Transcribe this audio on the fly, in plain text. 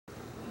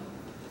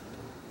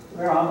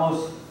We're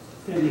almost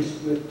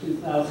finished with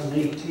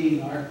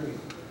 2018, aren't we?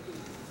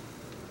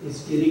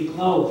 It's getting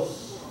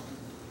close.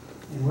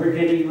 And we're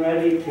getting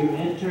ready to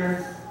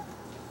enter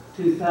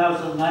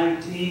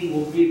 2019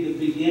 will be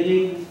the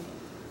beginning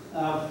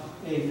of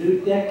a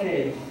new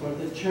decade for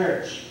the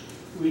church.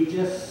 We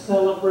just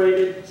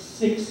celebrated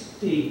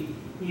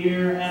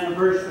 60-year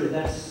anniversary.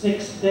 That's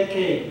 6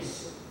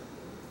 decades.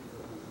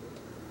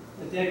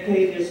 A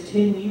decade is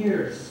 10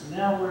 years.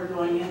 Now we're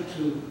going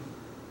into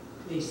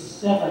a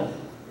 7th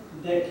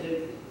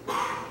decade.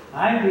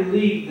 I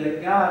believe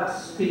that God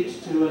speaks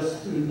to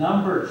us through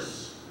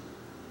numbers.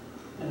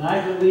 And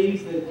I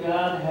believe that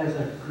God has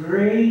a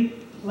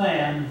great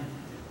plan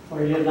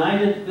for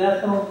United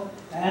Bethel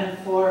and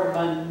for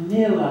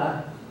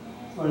Manila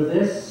for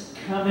this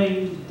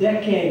coming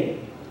decade.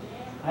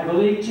 I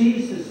believe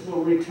Jesus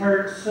will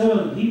return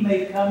soon. He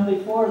may come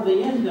before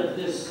the end of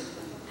this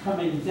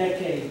coming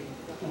decade.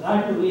 But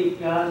I believe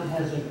God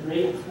has a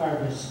great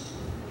harvest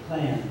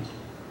planned.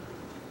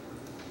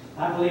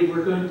 I believe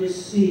we're going to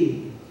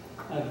see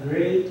a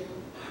great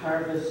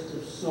harvest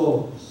of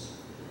souls.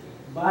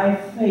 By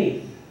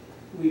faith,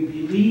 we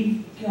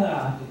believe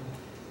God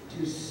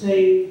to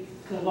save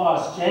the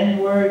lost.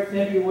 January,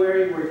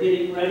 February, we're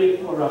getting ready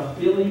for a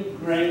Billy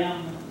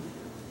Graham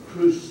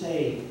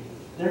crusade.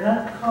 They're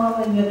not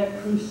calling it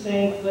a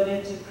crusade, but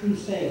it's a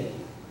crusade.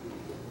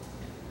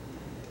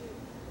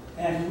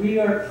 And we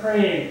are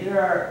praying.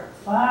 There are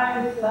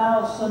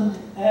 5,000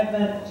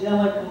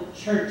 evangelical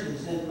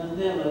churches in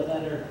Manila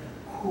that are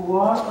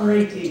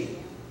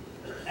cooperating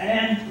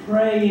and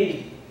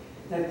praying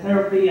that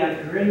there will be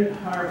a great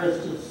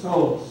harvest of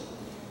souls.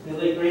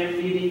 Billy Graham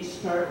meetings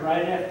start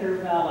right after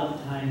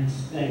Valentine's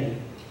Day.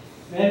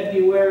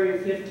 February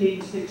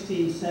 15,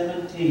 16,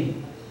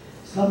 17.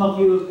 Some of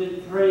you have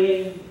been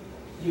praying.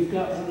 You've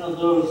got one of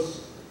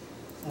those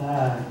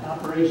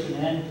Operation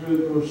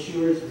Andrew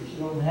brochures. If you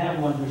don't have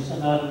one, they're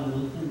sent out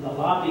in the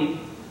lobby.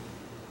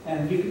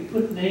 And you can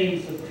put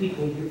names of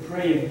people you're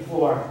praying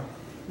for.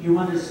 You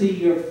want to see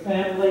your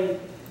family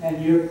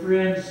and your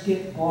friends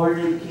get born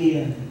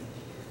again.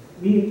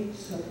 We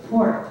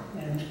support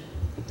and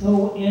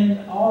throw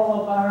in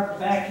all of our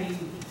backing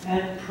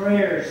and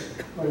prayers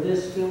for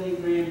this Billy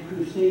Graham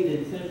crusade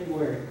in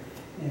February.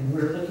 And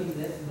we're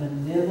looking at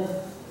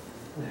Manila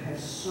will have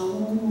so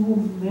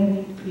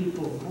many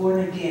people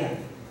born again.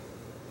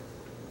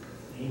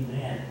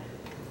 Amen.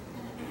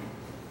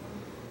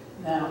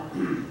 Now,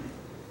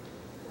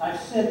 I've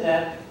said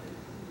that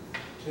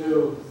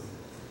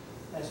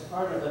as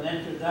part of an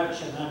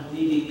introduction. I'm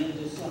leading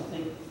into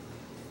something.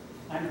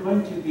 I'm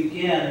going to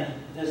begin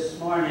this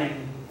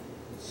morning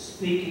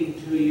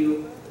speaking to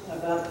you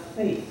about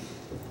faith.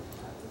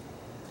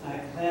 I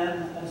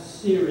plan a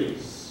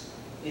series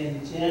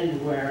in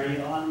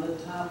January on the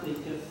topic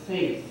of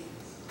faith.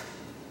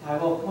 I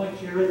will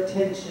point your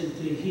attention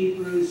to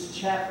Hebrews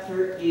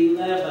chapter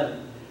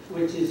 11,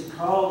 which is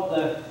called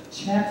the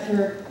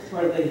chapter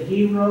for the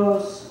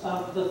heroes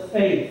of the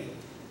faith.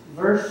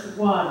 Verse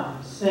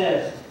 1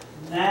 says,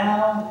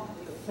 "Now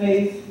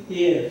faith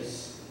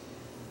is."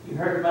 You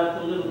heard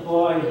about the little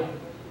boy.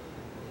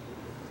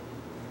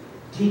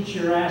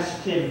 Teacher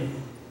asked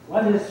him,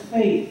 "What is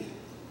faith?"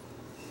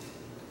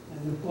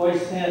 And the boy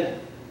said,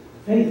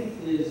 "Faith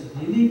is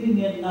believing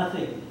in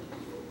nothing."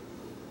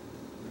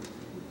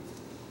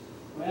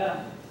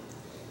 Well,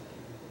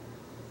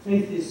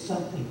 faith is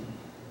something.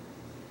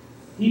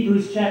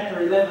 Hebrews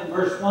chapter 11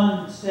 verse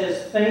 1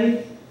 says,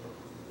 "Faith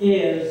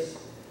is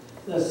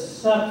the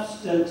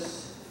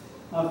substance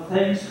of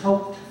things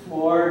hoped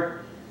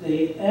for,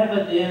 the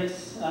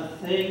evidence of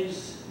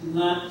things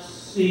not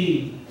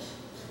seen."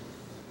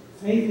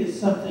 Faith is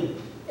something.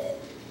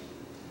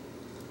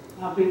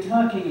 I'll be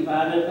talking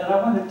about it, but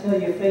I want to tell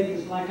you faith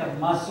is like a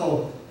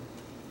muscle.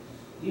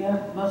 You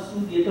have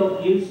muscle, you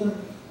don't use them,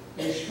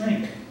 they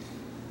shrink.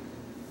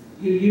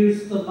 You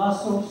use the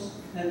muscles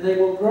and they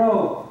will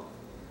grow.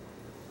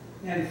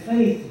 And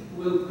faith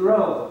will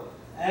grow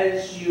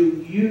as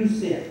you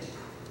use it.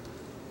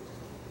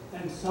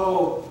 And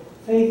so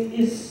faith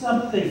is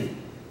something.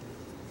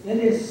 It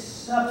is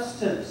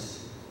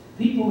substance.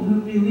 People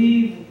who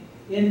believe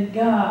in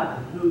God,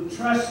 who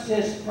trust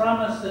His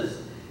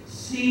promises,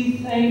 see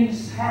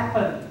things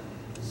happen,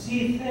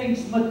 see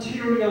things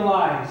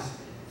materialize.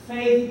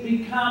 Faith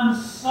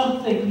becomes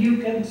something you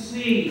can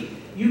see.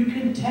 You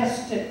can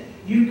test it.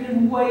 You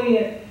can weigh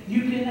it.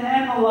 You can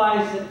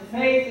analyze it.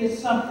 Faith is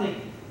something.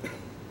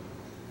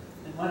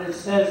 And when it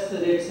says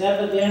that it's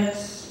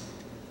evidence,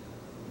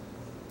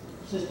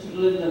 Sister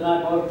Linda and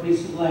I bought a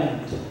piece of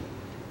land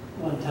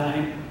one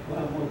time.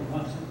 Well, more than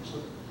once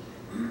actually.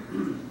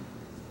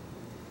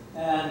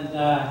 And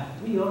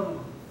we own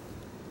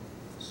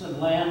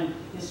some land.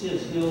 This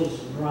is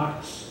hills and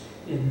rocks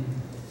in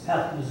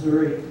South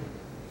Missouri.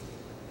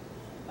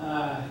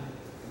 How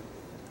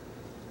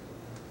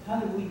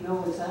do we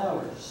know it's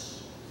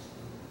ours?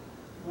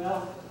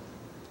 Well,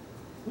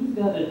 we've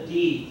got a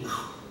deed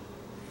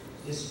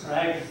that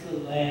describes the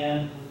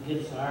land,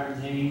 gives our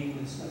name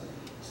and stuff.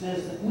 It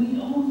says that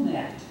we own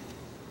that.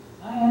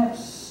 I have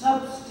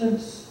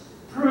substance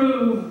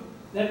prove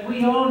that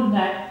we own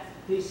that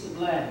piece of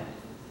land?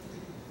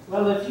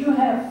 Well, if you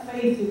have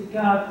faith in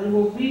God, there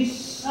will be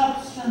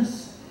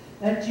substance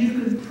that you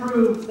can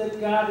prove that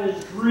God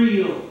is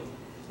real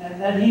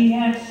and that He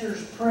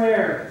answers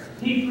prayer.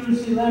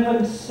 Hebrews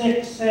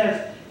 11:6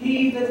 says,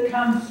 "He that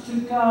comes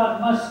to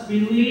God must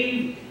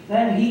believe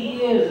that He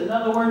is," in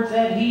other words,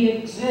 that He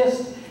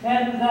exists,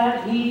 "and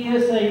that He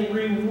is a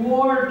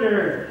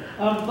rewarder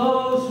of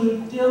those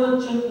who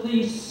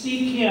diligently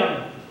seek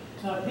Him."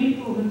 Now,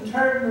 people who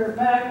turn their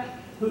back,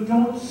 who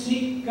don't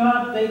seek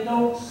God, they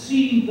don't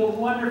see the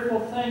wonderful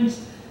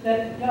things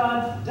that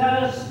God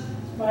does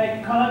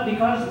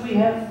because we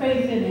have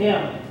faith in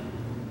Him.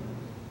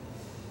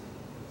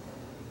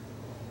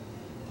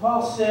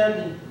 Paul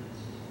said in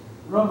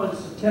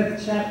Romans the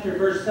 10th chapter,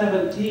 verse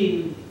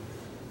 17,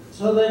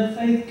 "So then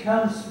faith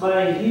comes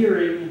by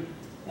hearing,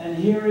 and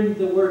hearing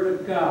the Word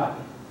of God."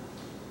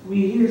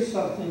 We hear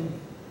something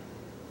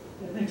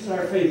that makes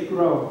our faith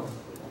grow.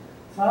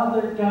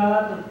 Father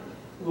God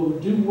will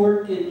do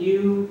work in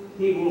you.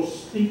 He will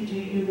speak to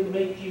you to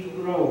make you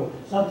grow.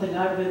 Something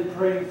I've been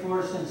praying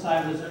for since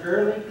I was an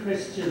early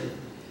Christian.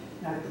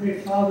 I pray,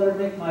 Father,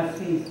 make my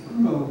faith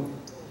grow.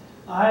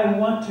 I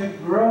want to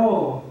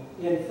grow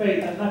in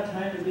faith. I'm not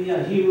trying to be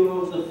a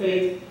hero of the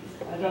faith.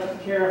 I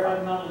don't care if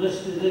I'm not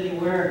listed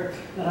anywhere,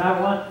 but I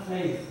want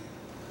faith.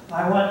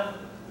 I want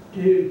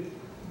to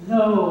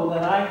know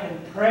that I can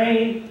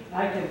pray,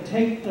 I can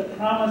take the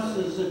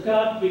promises of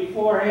God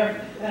before Him,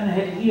 and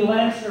He'll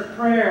answer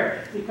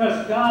prayer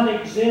because God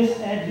exists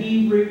and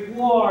He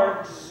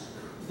rewards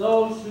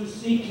those who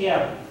seek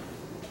Him.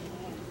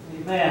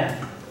 Amen.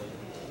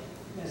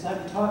 As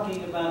I'm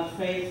talking about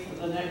faith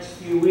for the next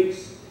few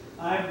weeks,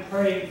 I'm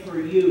praying for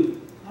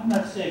you. I'm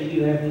not saying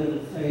you have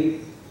little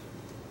faith.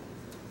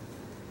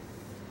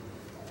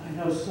 I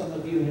know some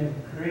of you have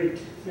great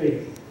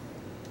faith,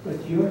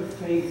 but your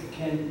faith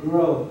can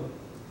grow.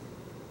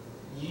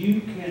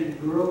 You can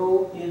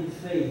grow in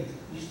faith.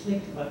 Just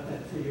think about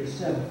that for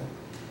yourself.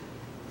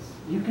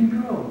 You can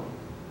grow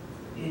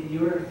in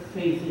your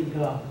faith in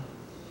God.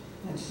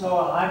 And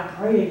so I'm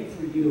praying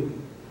for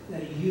you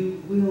that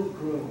you will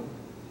grow.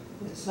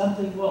 That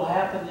something will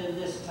happen in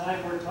this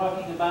time we're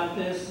talking about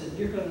this, and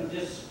you're going to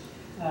just,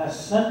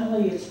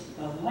 suddenly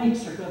the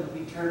lights are going to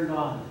be turned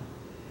on.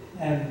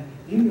 And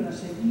you're going to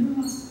say, you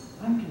know what?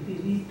 I can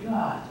believe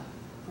God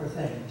for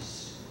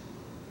things.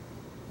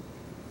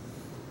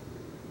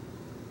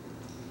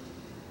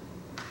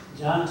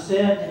 John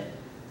said,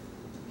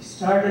 he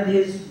started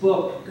his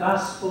book,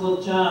 Gospel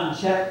of John,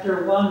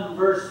 chapter 1,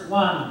 verse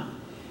 1.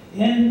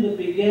 "In the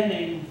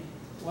beginning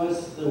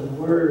was the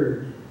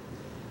Word,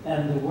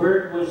 and the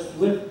Word was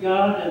with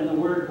God, and the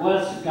Word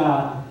was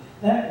God."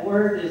 That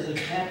word is a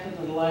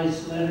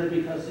capitalized letter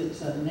because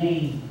it's a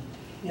name.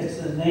 It's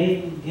a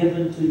name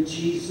given to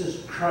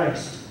Jesus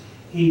Christ.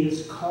 He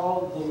is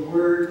called the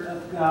Word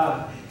of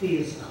God. He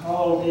is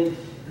called in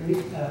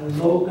Greek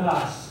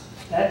Logos.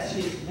 That's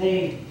His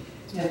name.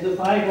 In the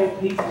Bible,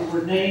 people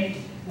were named.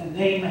 The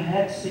name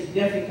had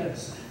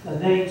significance. The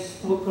name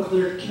spoke of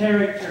their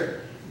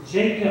character.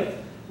 Jacob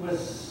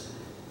was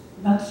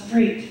not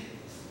straight,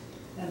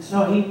 and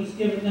so he was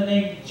given the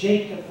name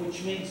Jacob,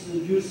 which means the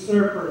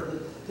usurper,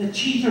 the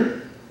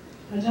cheater.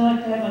 How'd you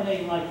like to have a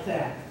name like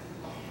that?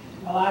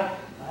 Well,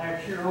 I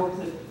sure hope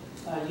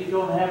that you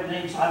don't have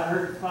names. I've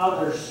heard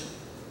fathers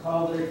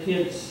call their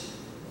kids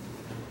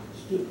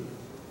stupid.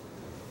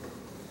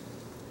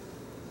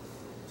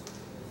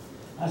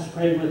 I was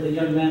praying with a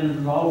young man at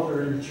an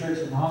altar in a church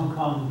in Hong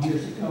Kong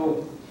years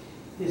ago.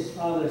 His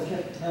father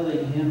kept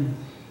telling him,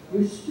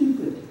 "You're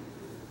stupid."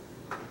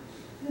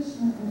 That's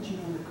not what you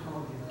want to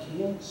call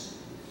your kids.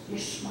 You're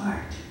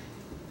smart.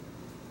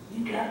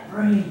 You got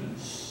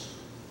brains.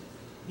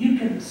 You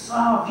can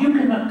solve, you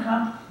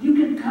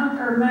can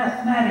conquer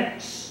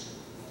mathematics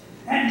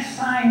and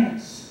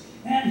science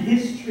and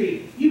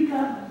history. You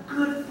got a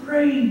good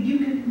brain. You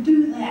can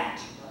do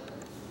that.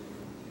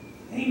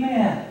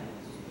 Amen.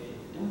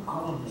 Don't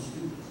call him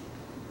stupid.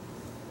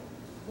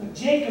 But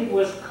Jacob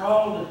was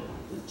called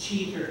the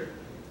cheater.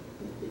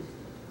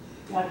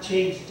 God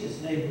changed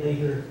his name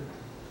later.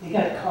 He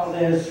got called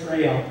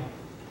Israel.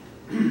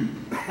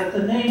 But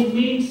the name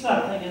means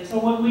something. And so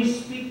when we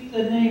speak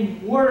the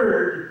name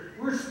Word,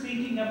 we're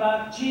speaking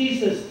about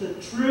Jesus. The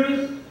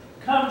truth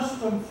comes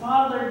from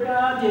Father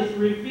God, is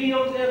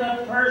revealed in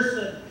a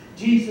person,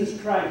 Jesus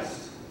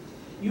Christ.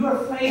 Your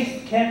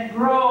faith can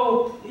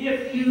grow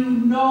if you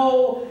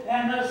know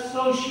and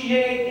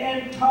associate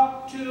and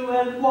talk to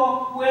and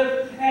walk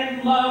with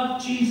and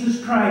love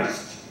Jesus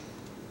Christ.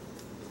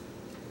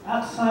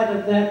 Outside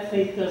of that,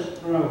 faith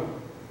doesn't grow.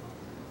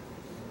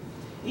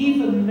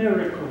 Even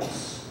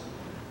miracles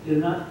do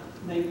not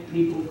make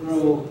people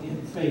grow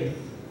in faith.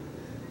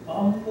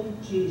 Only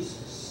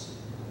Jesus.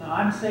 Now,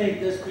 I'm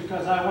saying this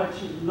because I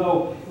want you to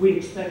know we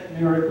expect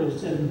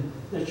miracles in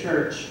the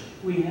church.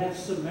 We have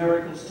some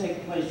miracles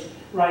take place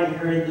right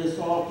here in this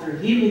altar.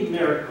 Healing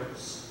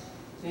miracles.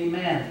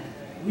 Amen.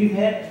 We've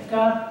had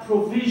God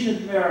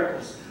provision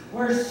miracles.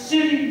 We're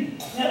sitting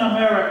in a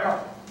miracle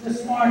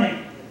this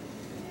morning.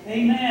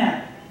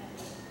 Amen.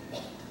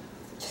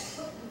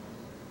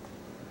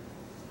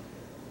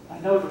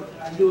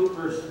 I knew a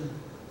person,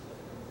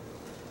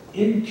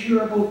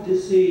 incurable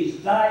disease,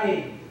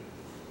 dying,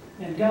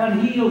 and God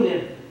healed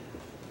him.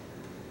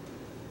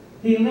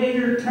 He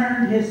later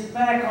turned his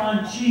back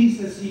on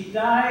Jesus. He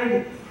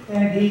died,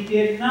 and he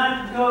did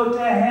not go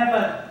to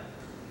heaven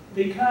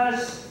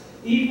because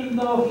even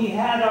though he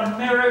had a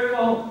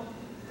miracle,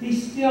 he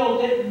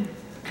still didn't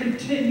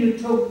continue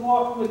to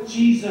walk with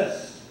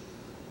Jesus.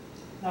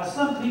 Now,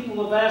 some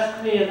people have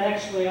asked me, and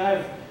actually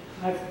I've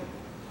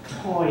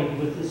toyed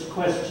with this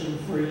question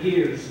for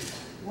years.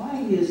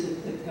 Why is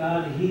it that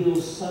God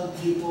heals some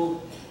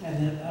people and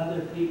then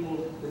other people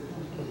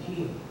don't get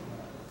healed?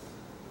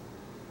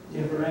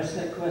 You ever ask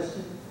that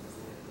question?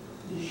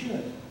 You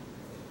should.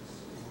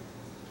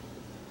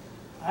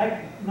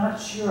 I'm not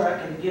sure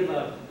I can give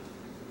a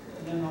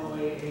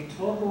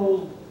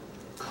total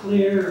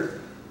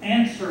clear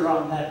answer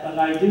on that, but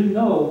I do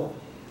know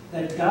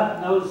that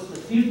God knows the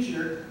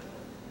future,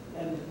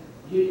 and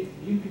you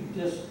can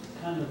just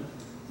kind of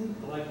think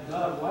like,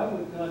 God, why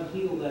would God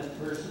heal that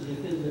person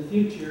if in the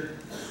future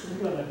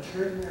they're going to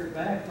turn their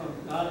back on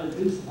God and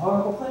do some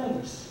horrible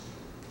things?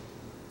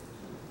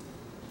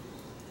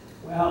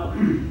 Well,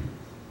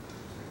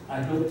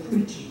 I don't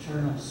preach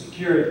eternal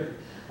security.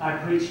 I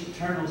preach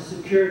eternal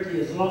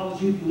security as long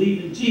as you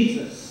believe in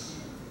Jesus.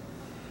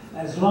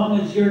 As long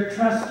as you're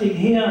trusting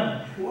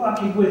Him,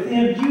 walking with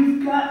Him,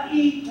 you've got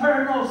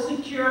eternal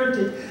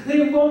security.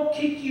 They won't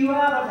kick you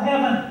out of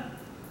heaven.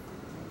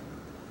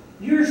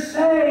 You're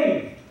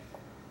saved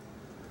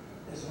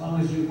as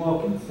long as you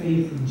walk in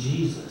faith in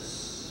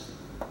Jesus.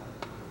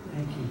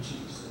 Thank you,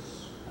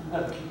 Jesus. I'm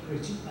going to keep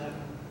preaching that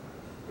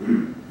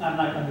one. I'm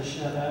not going to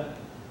shut up.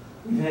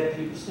 We've had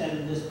people stand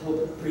in this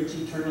pulpit preach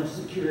eternal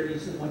security,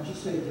 and once you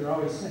say they're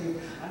always saved,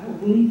 I don't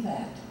believe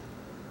that.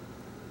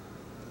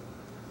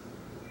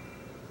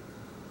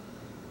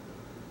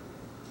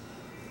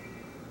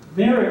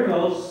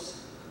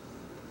 Miracles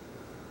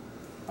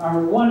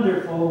are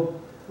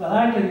wonderful, but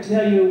I can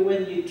tell you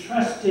when you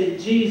trust in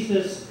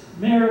Jesus,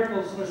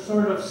 miracles are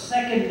sort of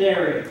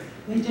secondary.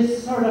 They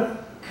just sort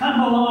of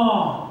come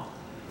along.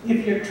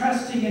 If you're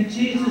trusting in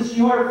Jesus,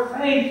 your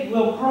faith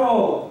will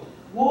grow.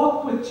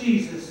 Walk with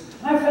Jesus.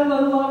 I fell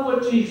in love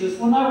with Jesus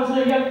when I was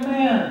a young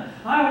man.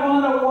 I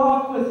want to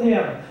walk with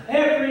Him.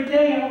 Every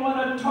day I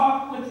want to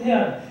talk with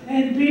Him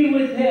and be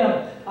with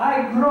Him.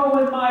 I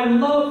grow in my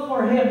love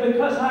for Him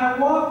because I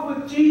walk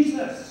with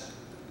Jesus.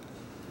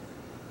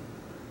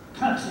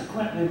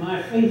 Consequently,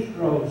 my faith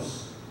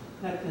grows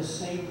at the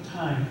same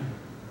time.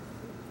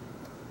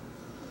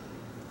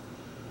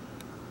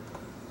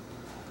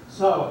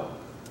 So,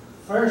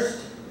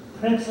 first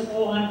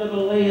principle I'm going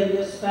to lay in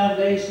this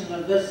foundation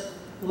of this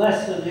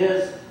lesson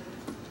is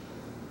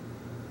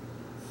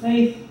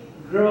faith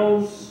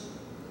grows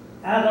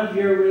out of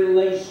your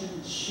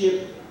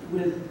relationship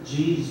with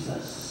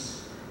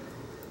Jesus.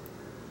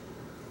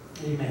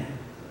 Amen.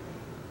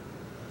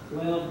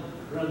 Well,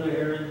 Brother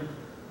Aaron,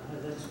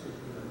 that's pretty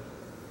good.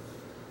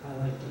 I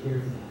like to hear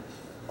that.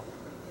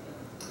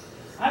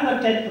 I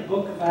looked at the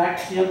book of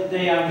Acts the other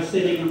day. I was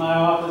sitting in my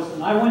office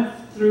and I went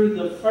through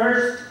the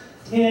first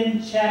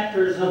 10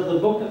 chapters of the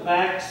book of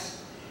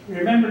Acts. You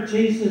remember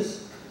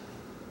Jesus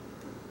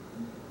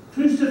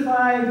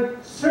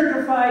crucified,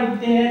 certified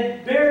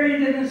dead,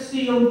 buried in a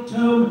sealed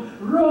tomb,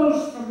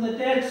 rose from the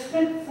dead,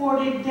 spent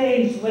 40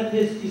 days with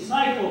His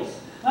disciples.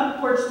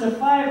 Upwards to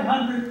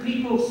 500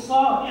 people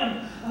saw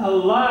Him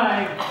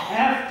alive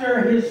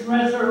after His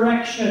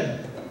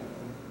resurrection.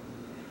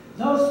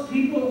 Those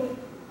people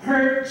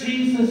heard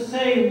Jesus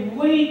say,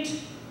 "Wait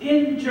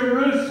in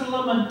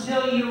Jerusalem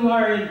until you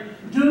are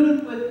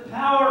endued with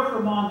power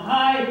from on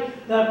high,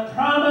 the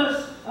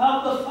promise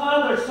of the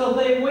Father." So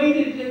they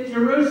waited in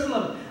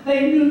Jerusalem.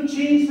 They knew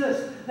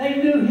Jesus.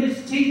 They knew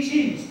His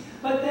teachings.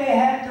 But they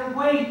had to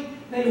wait.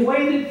 They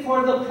waited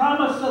for the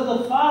promise of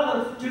the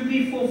Father to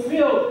be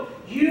fulfilled.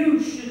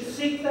 You should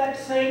seek that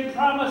same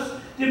promise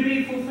to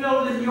be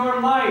fulfilled in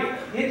your life.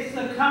 It's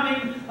the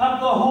coming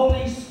of the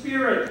Holy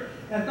Spirit.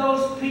 And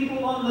those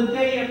people on the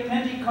day of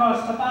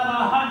Pentecost,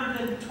 about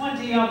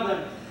 120 of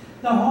them,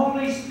 the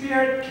Holy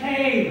Spirit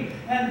came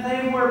and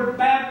they were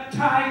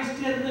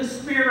baptized in the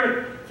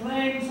Spirit.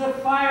 Flames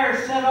of fire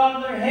set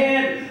on their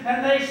head,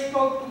 and they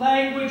spoke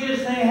languages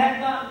they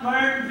had not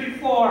learned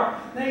before.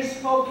 They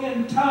spoke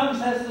in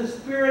tongues as the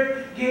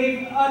Spirit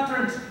gave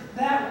utterance.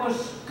 That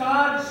was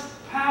God's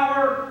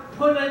power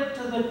put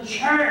into the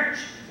church,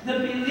 the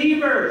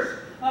believers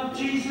of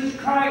Jesus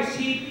Christ.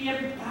 He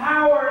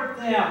empowered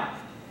them.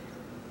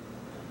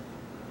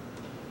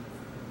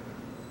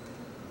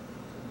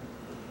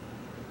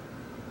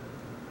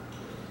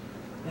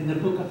 In the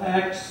book of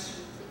Acts,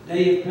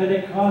 day of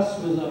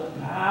Pentecost was a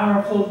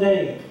powerful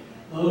day.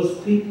 Those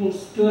people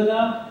stood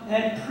up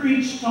and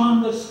preached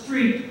on the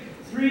street.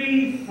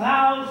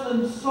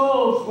 3,000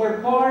 souls were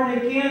born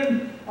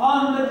again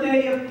on the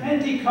day of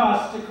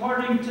Pentecost,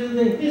 according to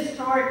the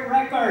historic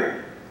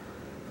record.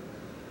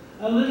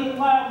 A little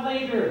while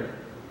later,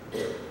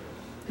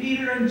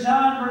 Peter and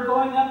John were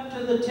going up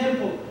to the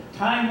temple.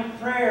 Time of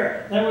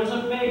prayer. There was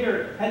a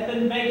beggar, had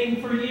been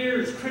begging for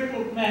years,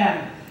 crippled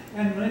man.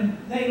 And when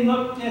they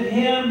looked at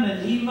him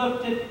and he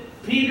looked at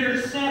Peter,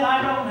 said,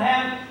 I don't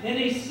have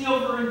any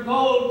silver and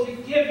gold to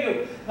give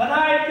you, but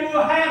I do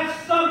have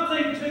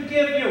something to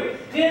give you.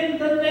 In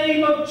the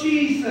name of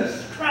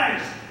Jesus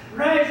Christ,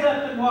 rise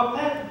up and walk.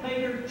 That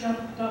beggar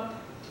jumped up.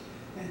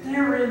 And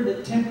there in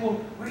the temple,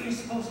 where you're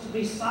supposed to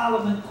be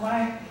solemn and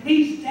quiet,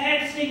 he's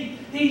dancing,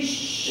 he's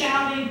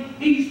shouting,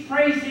 he's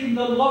praising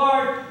the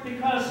Lord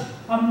because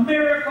a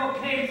miracle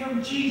came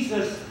from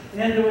Jesus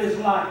into his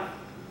life.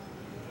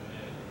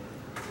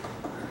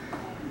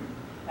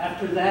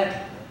 After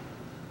that,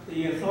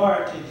 the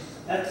authorities,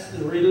 that's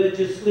the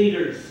religious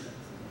leaders,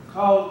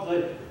 called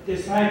the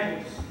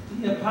disciples,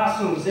 the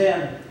apostles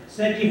in,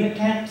 said, you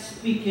can't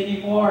speak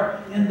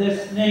anymore in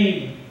this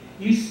name.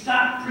 You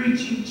stop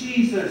preaching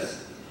Jesus.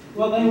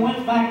 Well, they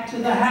went back to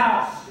the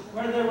house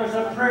where there was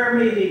a prayer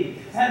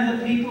meeting, and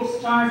the people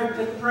started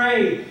to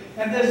pray.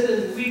 And this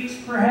is weeks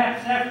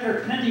perhaps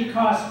after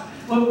Pentecost,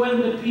 but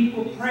when the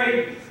people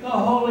prayed, the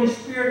Holy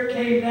Spirit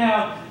came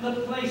down.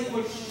 The place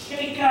was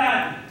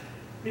shaken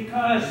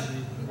because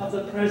of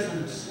the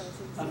presence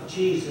of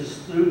Jesus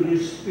through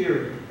His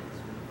Spirit.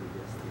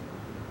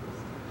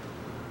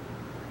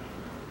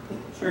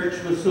 The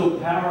church was so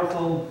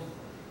powerful,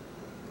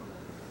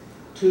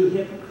 two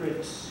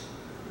hypocrites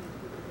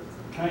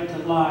tried to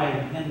lie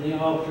in the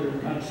altar,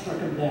 and God struck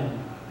them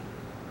down.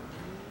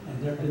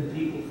 And there have been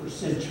people for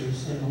centuries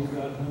saying, oh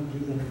God, don't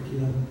do that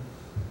again.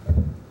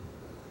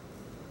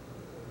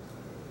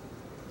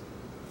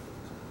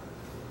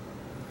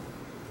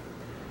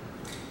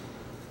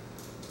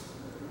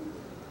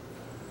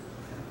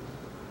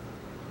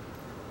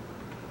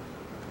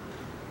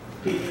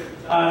 Peter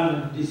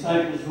and the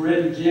disciples were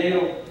in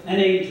jail. An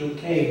angel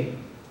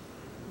came,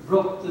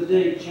 broke the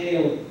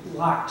jail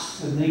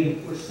locks, and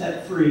they were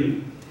set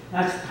free.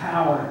 That's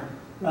power,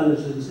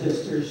 brothers and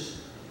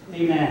sisters.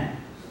 Amen.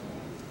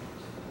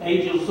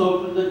 Angels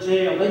opened the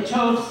jail. They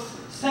chose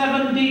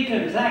 7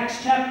 deacons.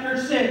 Acts chapter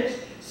 6.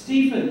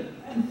 Stephen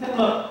and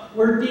Philip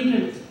were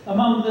deacons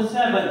among the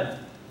 7.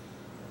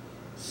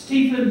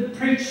 Stephen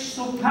preached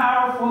so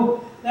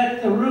powerful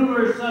that the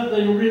rulers of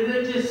the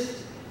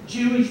religious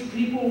Jewish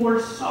people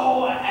were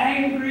so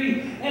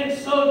angry and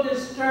so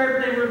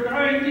disturbed. They were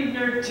grinding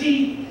their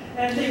teeth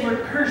and they were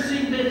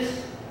cursing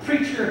this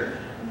preacher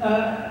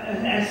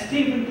as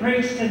Stephen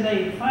preached, and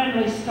they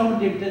finally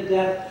stoned him to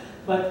death.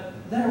 But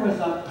there was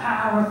a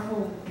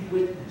powerful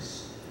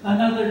witness.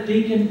 Another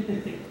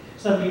deacon,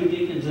 some of you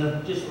deacons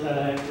just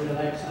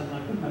relax. I'm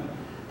like, I'm going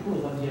to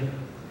pull on you.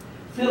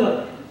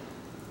 Philip,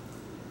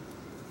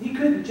 he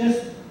couldn't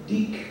just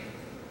deacon.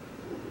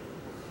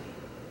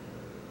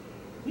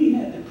 He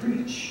had to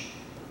preach.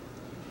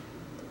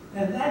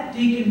 And that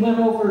deacon went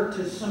over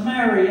to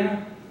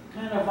Samaria,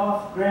 kind of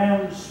off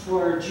grounds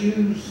for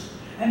Jews,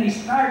 and he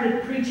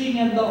started preaching,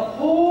 and the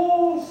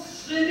whole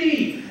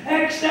city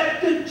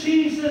accepted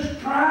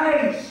Jesus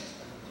Christ.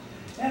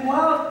 And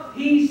while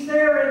he's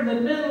there in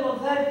the middle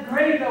of that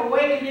great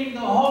awakening, the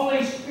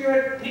Holy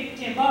Spirit picked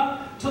him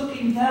up, took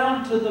him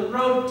down to the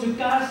road to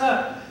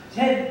Gaza,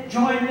 had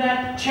joined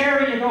that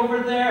chariot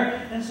over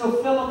there, and so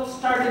Philip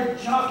started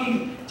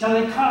jogging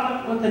till he caught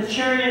up with the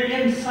chariot.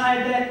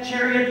 Inside that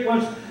chariot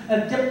was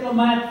a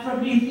diplomat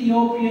from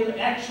Ethiopia,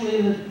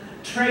 actually the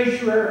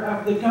treasurer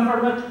of the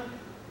government.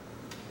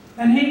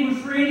 And he was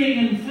reading,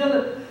 and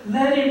Philip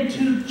led him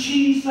to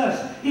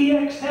Jesus. He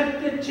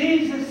accepted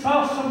Jesus,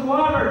 saw some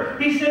water.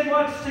 He said,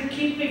 what's to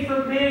keep me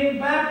from being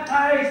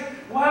baptized?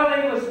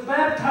 While he was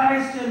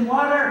baptized in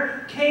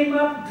water, came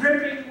up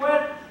dripping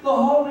wet. The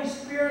Holy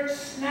Spirit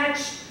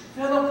snatched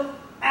Philip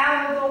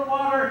out of the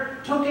water,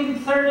 took him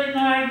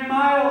 39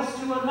 miles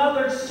to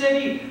another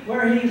city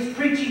where he's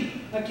preaching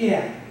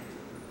again.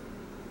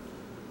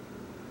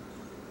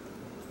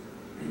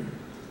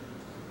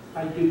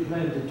 I do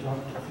plan to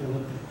talk to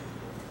Philip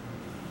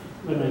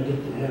when I get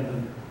to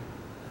heaven,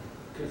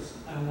 because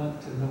I want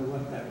to know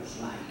what that was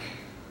like.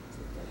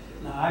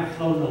 Now, I've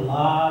flown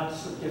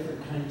lots of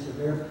different kinds of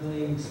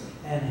airplanes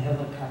and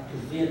helicopters.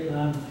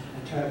 Vietnam,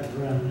 I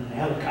traveled around in a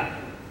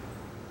helicopter.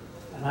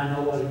 And I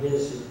know what it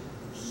is.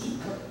 It's, a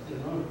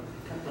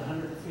couple of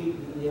 100 feet,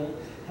 and the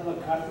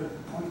helicopter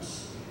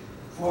points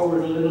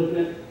forward a little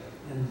bit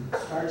and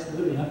starts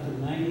moving up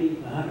to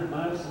 90, 100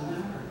 miles an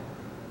hour.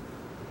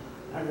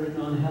 I've ridden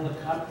on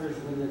helicopters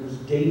when there was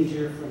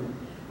danger from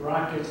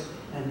rockets,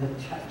 and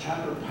the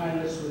chopper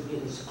pilots would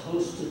get as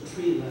close to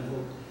tree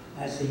level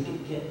as they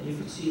could get. You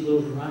could see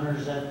those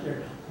runners out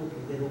there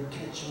hoping they don't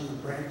catch on the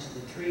branch of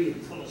the tree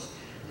and pull us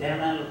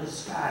down out of the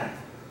sky.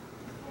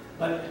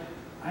 But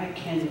I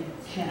can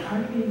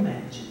hardly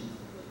imagine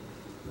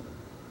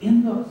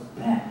in the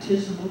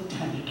baptismal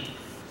tank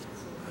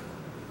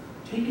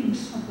taking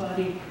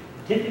somebody,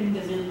 dipping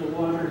them in the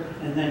water,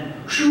 and then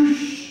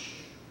whoosh,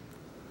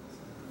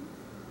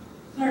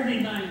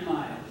 39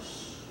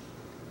 miles.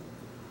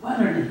 What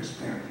an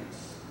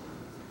experience.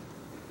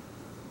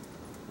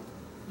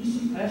 You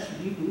see, Pastor,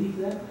 do you believe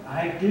that?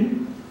 I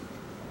do.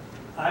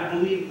 I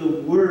believe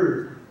the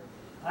Word.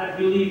 I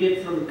believe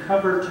it from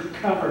cover to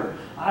cover.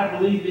 I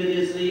believe it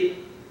is the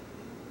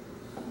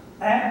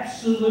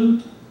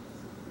absolute,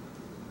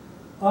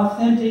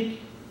 authentic,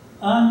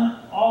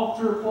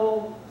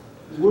 unalterable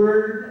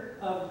Word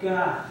of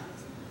God.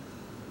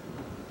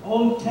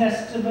 Old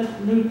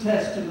Testament, New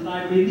Testament,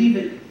 I believe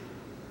it.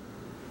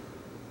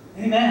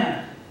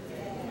 Amen.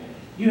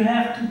 You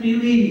have to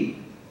believe.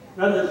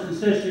 Brothers and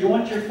sisters, you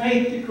want your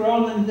faith to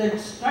grow, then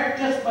start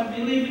just by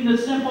believing the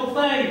simple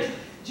things.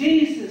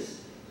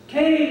 Jesus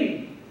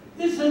came.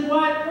 This is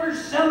what we're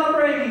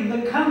celebrating,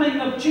 the coming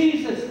of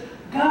Jesus.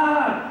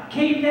 God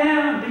came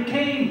down,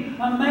 became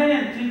a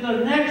man through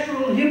the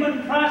natural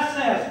human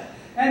process,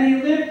 and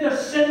He lived a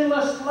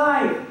sinless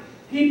life.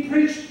 He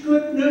preached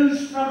good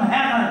news from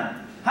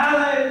heaven.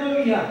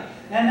 Hallelujah.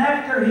 And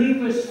after He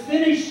was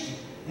finished,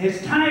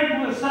 His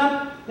time was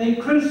up, they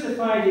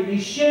crucified Him.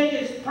 He shed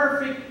His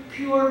perfect,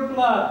 pure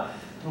blood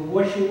to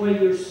wash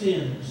away your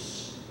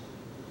sins.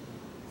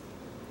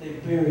 They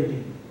buried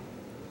Him.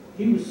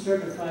 He was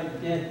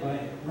certified dead by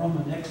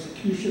Roman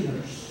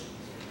executioners.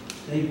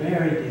 They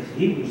buried Him.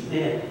 He was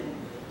dead.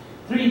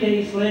 3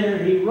 days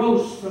later, He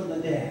rose from the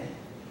dead.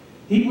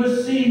 He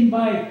was seen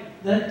by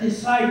the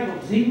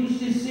disciples. He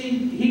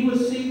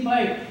was seen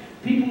by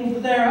people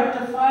there. Up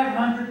to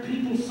 500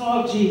 people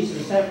saw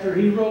Jesus after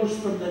He rose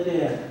from the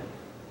dead.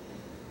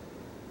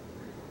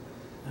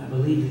 I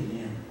believe in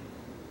Him.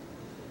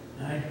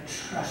 I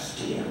trust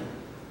Him.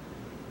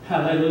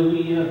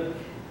 Hallelujah.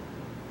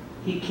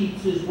 He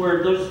keeps His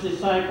word. Those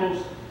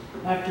disciples,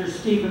 after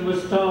Stephen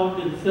was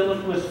stoned and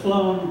Philip was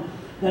flown,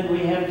 then we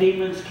have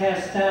demons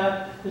cast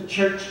out. The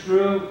church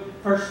grew.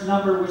 First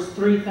number was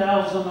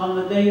 3,000 on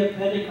the day of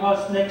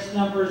Pentecost. Next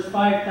number is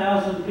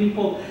 5,000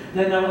 people.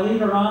 Then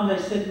later on they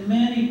said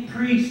many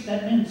priests,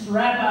 that means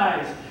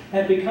rabbis,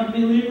 had become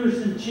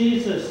believers in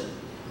Jesus.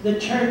 The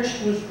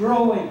church was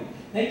growing.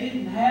 They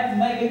didn't have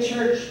mega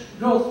church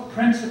growth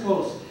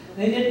principles.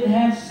 They didn't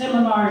have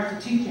seminars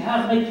to teach you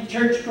how to make the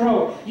church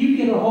grow. You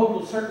get a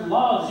hold of certain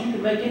laws, you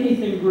can make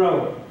anything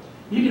grow.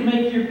 You can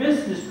make your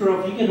business grow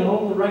if you get a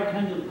hold of the right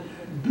kind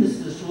of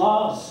business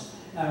laws.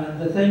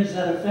 The things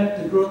that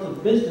affect the growth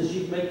of business,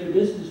 you can make your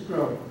business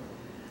grow.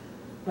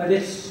 But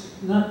it's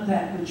not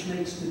that which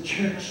makes the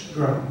church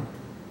grow.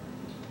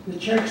 The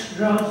church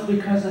grows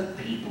because of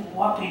people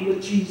walking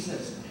with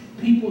Jesus,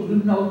 people who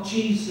know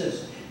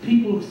Jesus,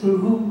 people through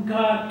whom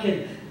God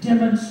can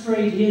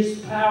demonstrate His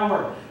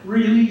power,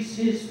 release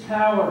His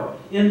power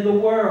in the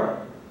world.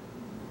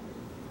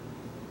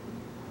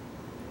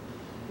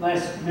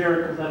 Last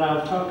miracle that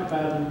I'll talk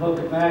about in the book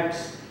of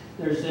Acts,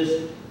 there's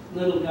this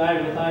little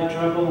guy with eye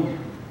trouble,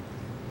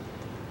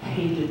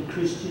 hated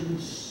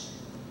Christians,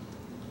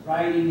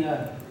 riding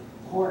a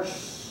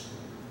horse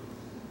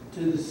to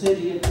the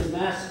city of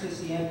Damascus.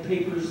 He had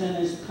papers in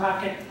his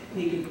pocket.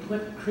 He could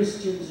put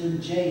Christians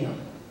in jail.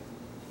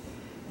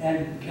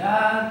 And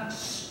God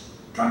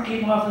struck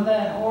him off of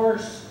that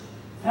horse,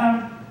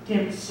 found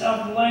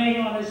himself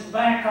laying on his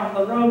back on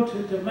the road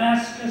to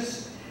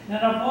Damascus, and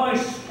a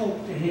voice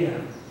spoke to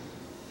him.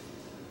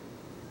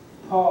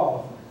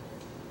 Paul,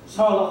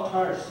 Saul of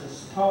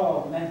Tarsus,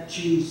 Paul met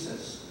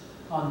Jesus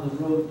on the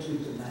road to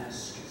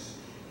Damascus.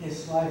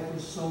 His life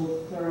was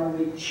so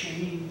thoroughly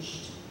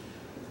changed.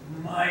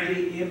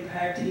 Mighty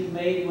impact he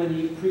made when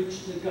he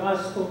preached the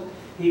gospel.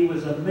 He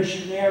was a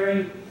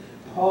missionary.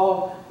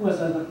 Paul was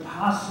an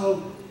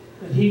apostle,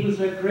 but he was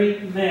a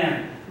great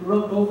man.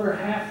 Wrote over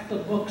half the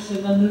books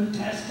in the New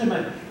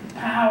Testament.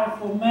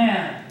 Powerful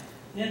man.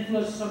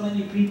 Influenced so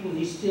many people.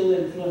 He's still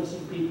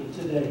influencing people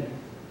today.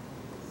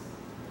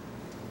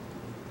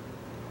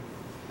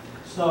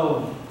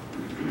 So,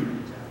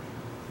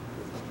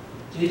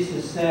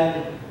 Jesus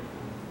said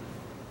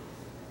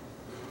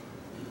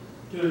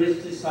to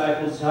His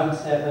disciples, John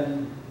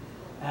 7,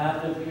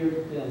 out of your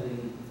belly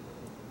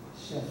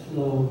shall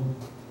flow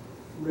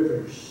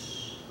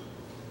rivers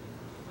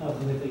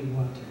of living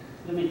water.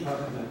 Let me talk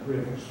about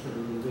rivers for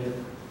a little bit.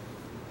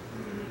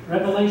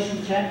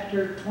 Revelation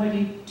chapter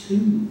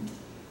 22.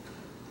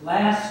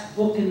 Last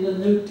book in the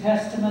New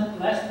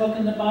Testament, last book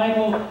in the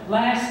Bible,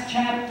 last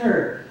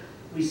chapter.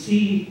 We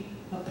see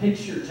a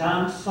picture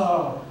John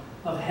saw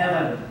of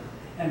heaven.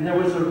 And there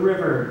was a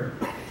river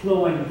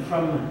flowing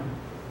from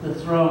the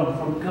throne,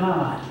 from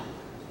God,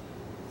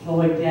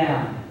 flowing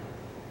down.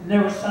 And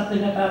there was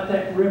something about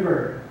that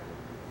river.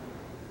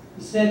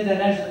 He said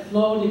that as it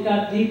flowed, it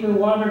got deeper,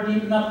 water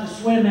deep enough to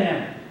swim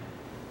in.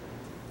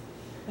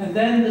 And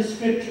then the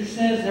scripture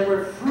says there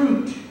were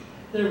fruit,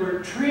 there were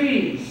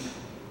trees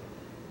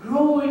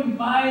growing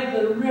by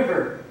the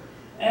river,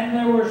 and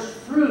there was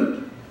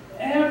fruit.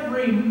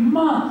 Every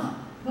month,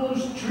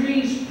 those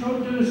trees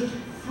produced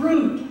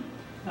fruit.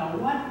 Now,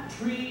 what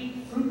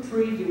fruit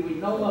tree do we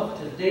know of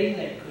today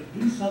that could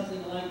do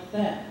something like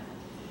that?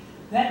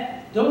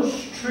 Those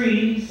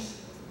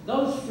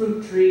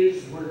fruit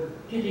trees were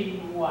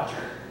getting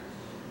water,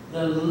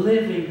 the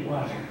living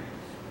water,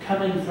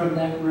 coming from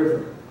that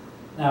river.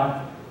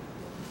 Now,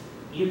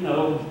 you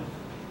know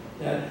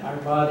that our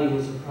body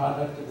is a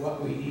product of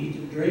what we eat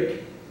and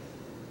drink.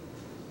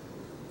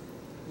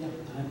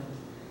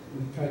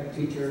 We try to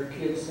teach our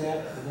kids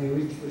that when they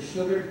reach for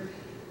sugar,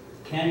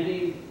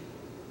 candy,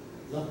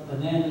 love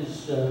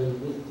bananas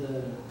with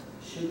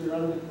sugar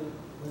on it.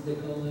 What do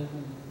they call that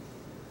one?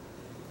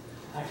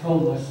 I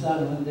told my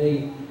son one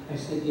day, I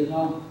said, you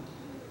know,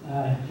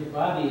 your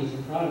body is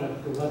a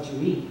product of what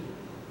you eat.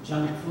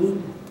 Junk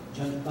food,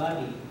 junk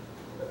body.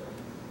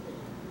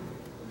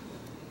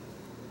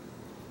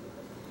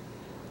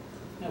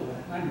 No,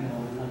 I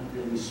know I'm not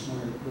really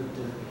smart, but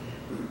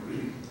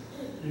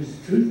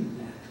there's truth in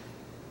that.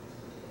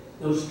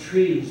 Those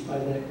trees by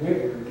that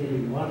river are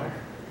getting water.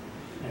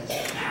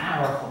 That's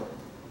powerful.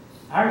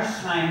 Our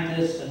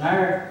scientists and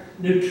our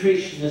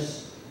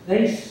nutritionists,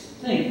 they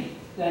think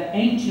that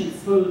ancient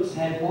foods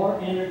had more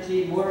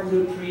energy, more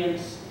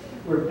nutrients,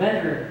 were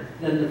better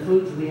than the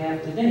foods we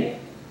have today.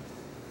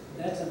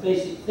 That's a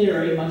basic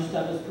theory most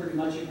of us pretty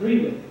much agree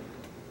with.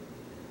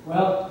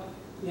 Well,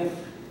 if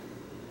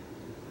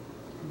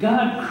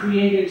God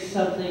created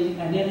something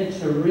and in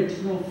its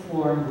original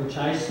form, which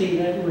I see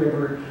that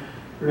river,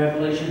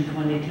 Revelation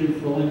 22,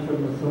 flowing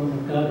from the throne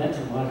of God, that's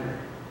water.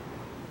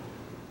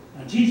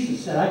 Now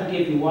Jesus said, I can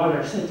give you water.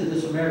 I said to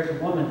this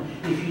American woman,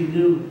 if you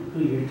knew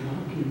who you're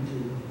talking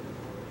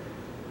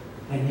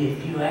to, and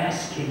if you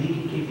ask him, he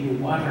can give you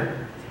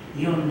water,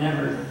 you'll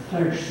never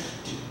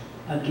thirst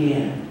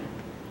again.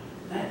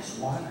 That's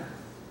water.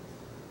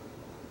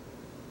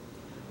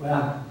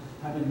 Well,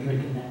 I've been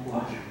drinking that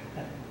water.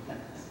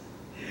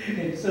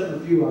 And some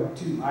of you are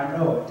too, I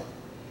know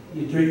it.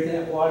 You drink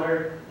that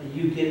water and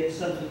you get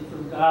something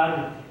from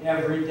God.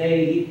 Every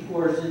day he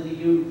pours into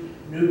you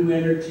new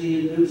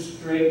energy and new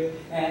strength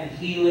and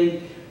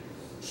healing.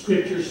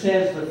 Scripture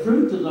says the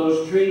fruit of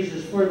those trees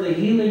is for the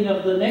healing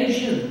of the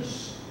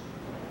nations.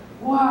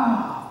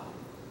 Wow!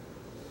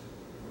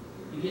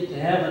 You get to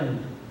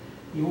heaven,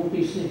 you won't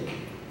be sick.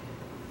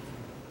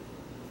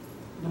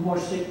 No more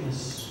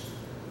sickness.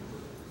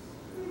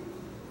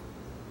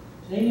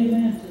 Say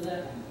amen to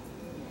that.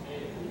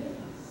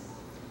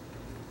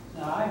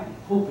 Now, I'm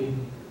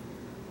hoping,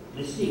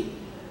 you see,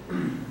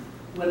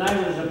 when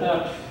I was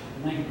about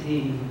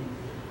 19,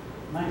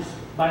 my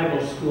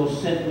Bible school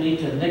sent me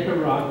to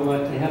Nicaragua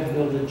to help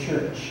build a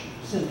church,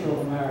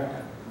 Central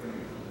America.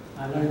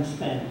 I learned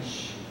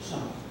Spanish,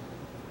 some.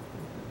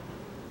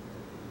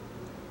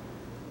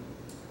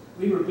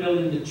 We were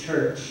building the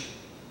church,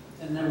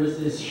 and there was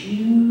this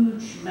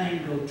huge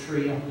mango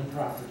tree on the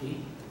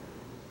property,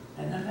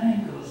 and the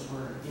mangoes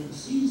were in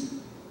season.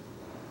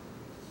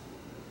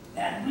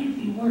 And we'd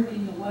be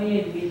working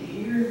away and we'd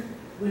hear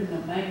when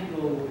the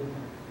mango would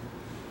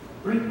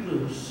break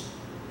loose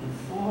and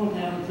fall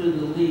down through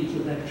the leaves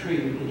of that tree.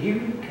 We could hear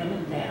it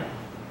coming down.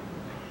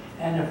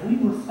 And if we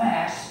were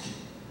fast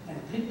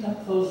and picked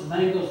up those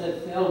mangoes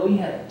that fell, we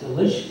had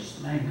delicious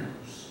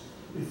mangoes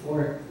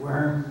before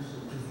worms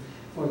and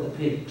before the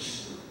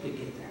pigs could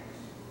get there.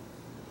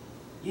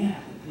 Yeah,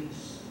 the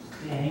pigs,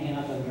 they're hanging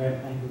up on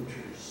red mango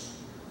trees.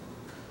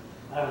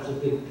 I was a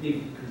big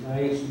pig because I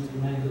ate so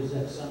many mangoes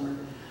that summer.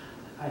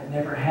 I'd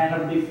never had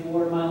them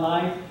before in my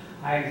life.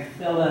 I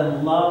fell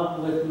in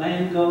love with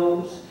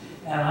mangoes,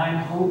 and I'm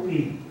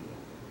hoping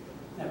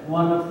that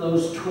one of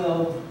those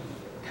 12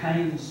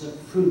 kinds of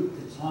fruit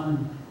that's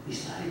on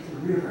beside the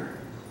river,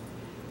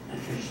 that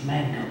there's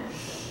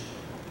mangoes.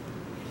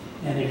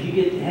 And if you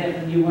get to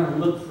heaven, you want to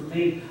look for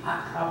me,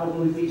 I'd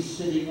probably be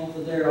sitting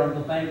over there on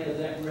the bank of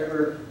that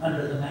river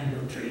under the mango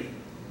tree.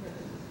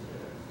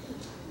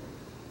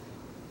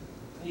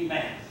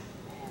 Amen.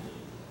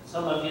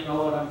 Some of you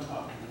know what I'm talking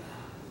about.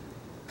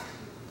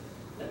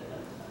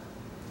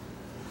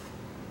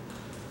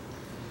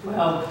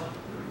 Well,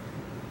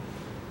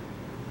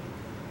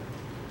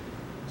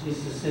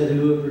 Jesus said,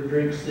 whoever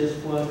drinks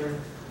this water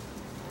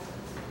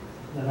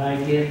that I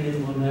give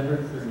him will never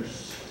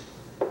thirst.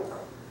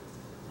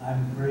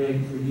 I'm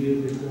praying for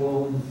you to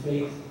grow in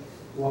faith,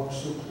 walk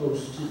so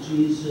close to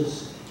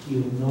Jesus,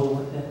 you'll know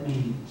what that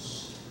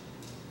means.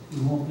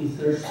 You won't be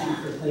thirsty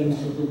for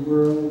things of the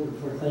world,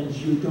 or for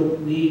things you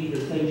don't need, or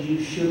things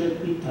you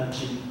shouldn't be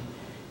touching.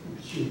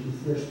 But you'll be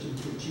thirsting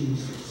for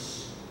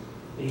Jesus.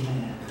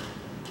 Amen.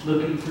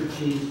 Looking for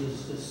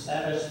Jesus to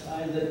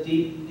satisfy the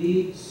deep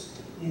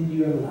needs in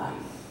your life.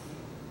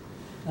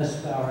 Let's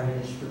bow our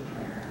heads for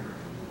prayer.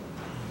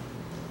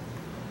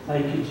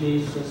 Thank you,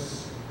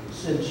 Jesus.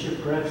 Sense your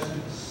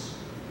presence.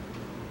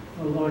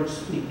 Oh, Lord,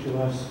 speak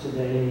to us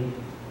today.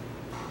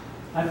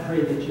 I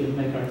pray that you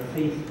make our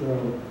faith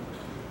grow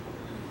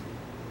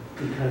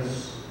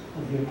because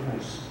of your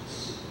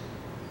presence.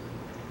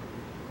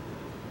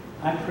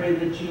 I pray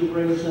that you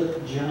raise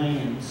up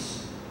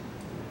giants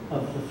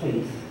of the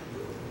faith.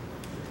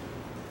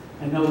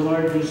 I know,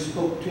 Lord, you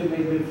spoke to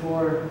me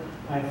before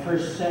I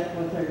first sat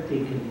with our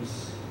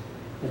deacons,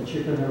 that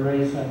you're going to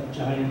raise up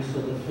giants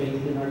of the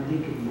faith in our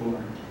deacon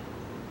board.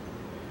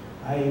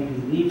 I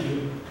believe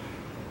you.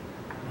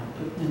 I'll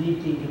put any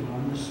deacon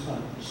on the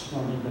spot this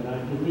morning, but I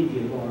believe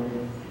you, Lord,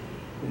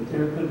 that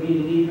there could be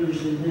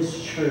leaders in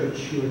this church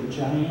who are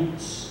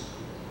giants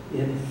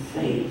in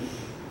faith.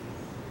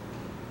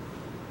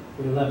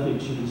 We love you,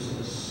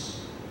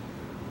 Jesus.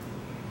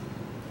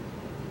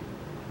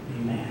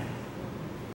 Amen.